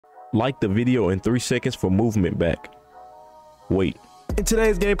Like the video in 3 seconds for movement back. Wait. In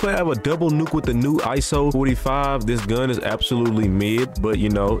today's gameplay, I have a double nuke with the new ISO 45. This gun is absolutely mid, but you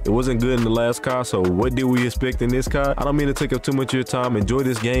know, it wasn't good in the last car, so what did we expect in this car? I don't mean to take up too much of your time. Enjoy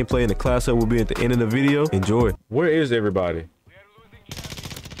this gameplay, and the class up will be at the end of the video. Enjoy. Where is everybody?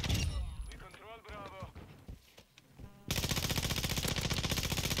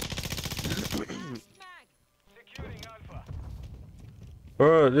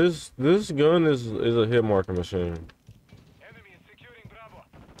 Bro, this gun is a hit marker machine. Enemy is securing Bravo.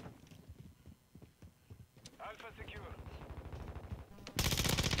 Alpha secure.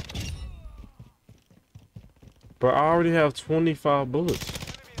 Bro, I already have 25 bullets.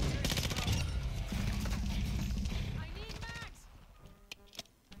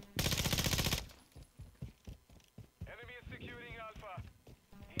 Enemy is securing Alpha.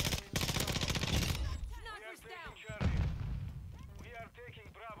 The enemy is Bravo. We are taking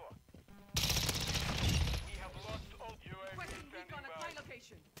Bravo. We have lost all UAV standing by.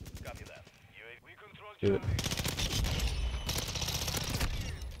 Location. Copy that. UAV. We control Charlie.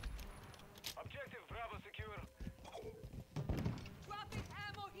 Objective Bravo secure. Dropping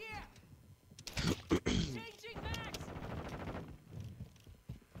ammo here. Changing max.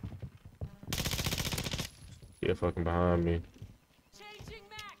 Yeah, fucking behind me. Changing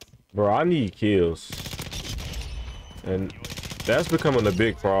max. Bro, I need kills. And that's becoming a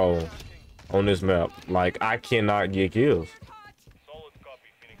big problem on this map. Like, I cannot get kills. Solid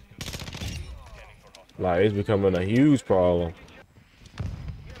copy, Phoenix 2. Scanning for hostile. Like, it's becoming a huge problem.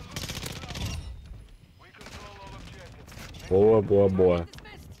 We control all objectives. Boy.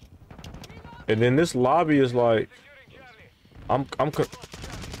 And then this lobby is like, I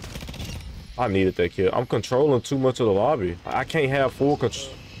needed that kill. I'm controlling too much of the lobby. I can't have full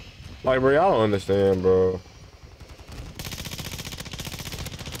control. Like, bro, I don't understand, bro.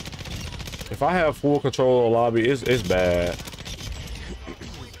 If I have full control of the lobby, it's bad.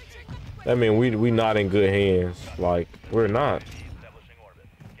 That means we not in good hands. Like, we're not.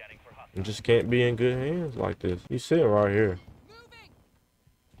 We just can't be in good hands like this. He's sitting right here.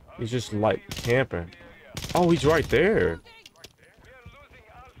 He's just like camping. Oh, he's right there.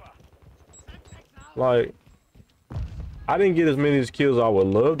 Like, I didn't get as many kills I would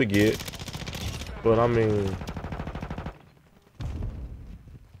love to get, but I mean,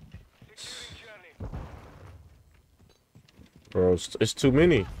 bro, it's too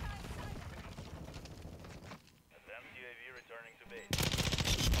many. Advanced UAV returning to base.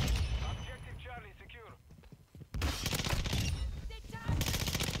 Objective Charlie secure.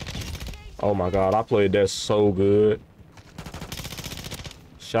 Oh my god, I played that so good.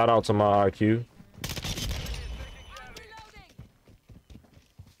 Shout out to my IQ.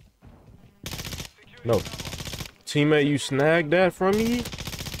 No. Teammate, you snagged that from me?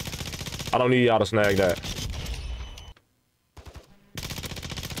 I don't need y'all to snag that.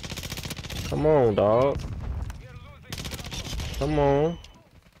 Come on, dog. Come on.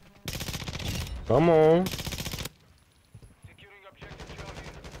 Come on. Securing objective Charlie.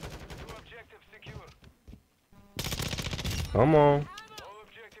 Two objectives secure. Come on. All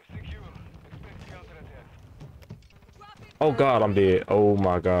objectives secure. Expect counterattack. Oh god, I'm dead. Oh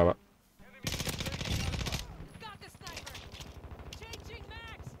my god.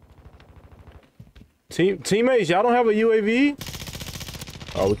 Teammates, y'all don't have a UAV?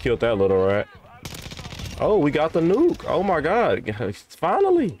 Oh, we killed that little rat. Oh, we got the nuke. Oh my god.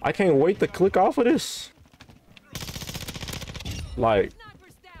 Finally. I can't wait to click off of this. Like,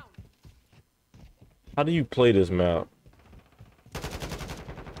 how do you play this map?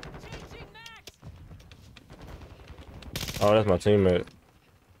 Oh, that's my teammate.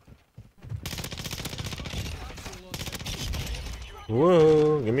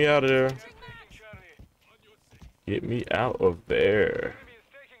 Whoa, get me out of there. Get me out of there.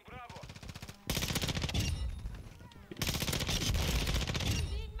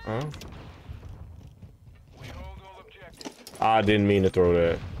 Huh? I didn't mean to throw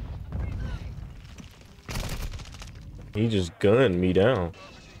that. He just gunned me down.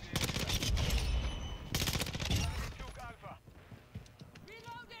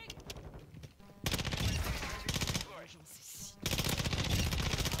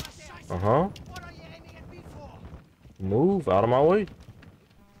 Uh-huh. Move out of my way.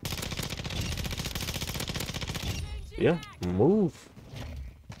 Yeah, move.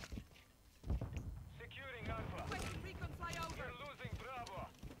 Securing Alpha. Recon flyover. We're losing Bravo.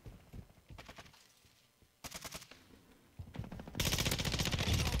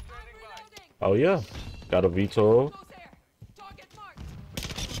 Oh yeah, got a VTOL. Target marked.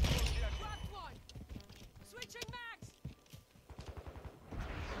 Switching max.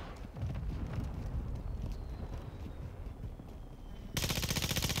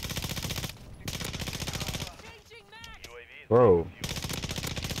 Bro.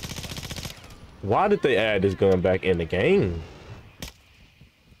 Why did they add this gun back in the game?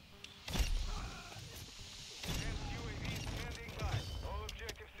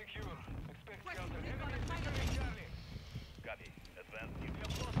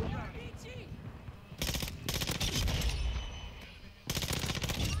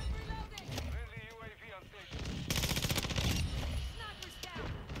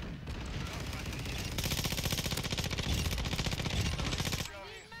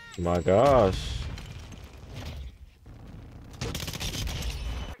 My gosh.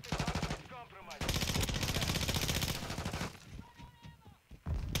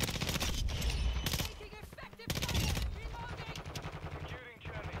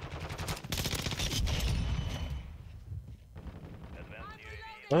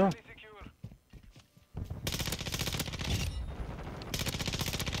 Huh?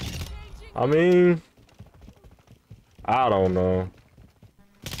 I mean, I don't know.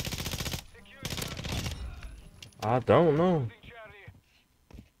 I don't know.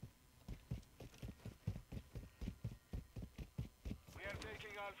 We are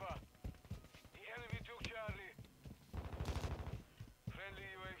taking Alpha. The enemy took Charlie. Friendly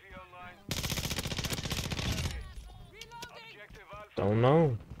UAV online. Objective Alpha. Don't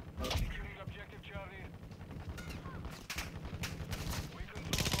know. Securing objective Charlie. We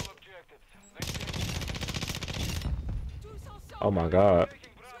control all objectives. Oh my God.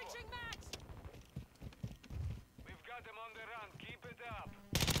 We've got them on the run. Keep it up.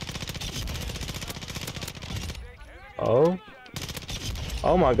 Oh.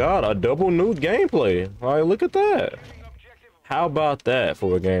 Oh my God, a double nuke gameplay. Like, look at that. How about that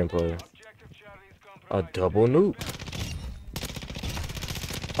for a gameplay? A double nuke.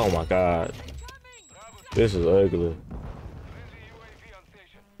 Oh my God. This is ugly.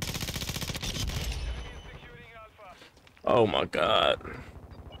 Oh my God.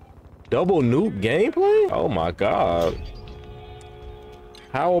 Double nuke gameplay? Oh my God.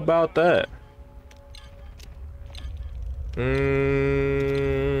 How about that?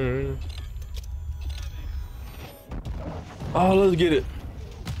 Oh, let's get it.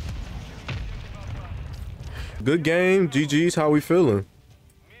 Good game. GG's. How we feeling?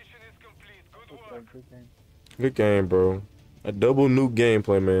 Mission is complete. Good work. Good game, bro. A double nuke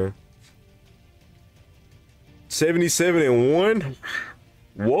gameplay, man. 77-1.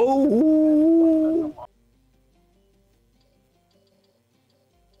 Whoa.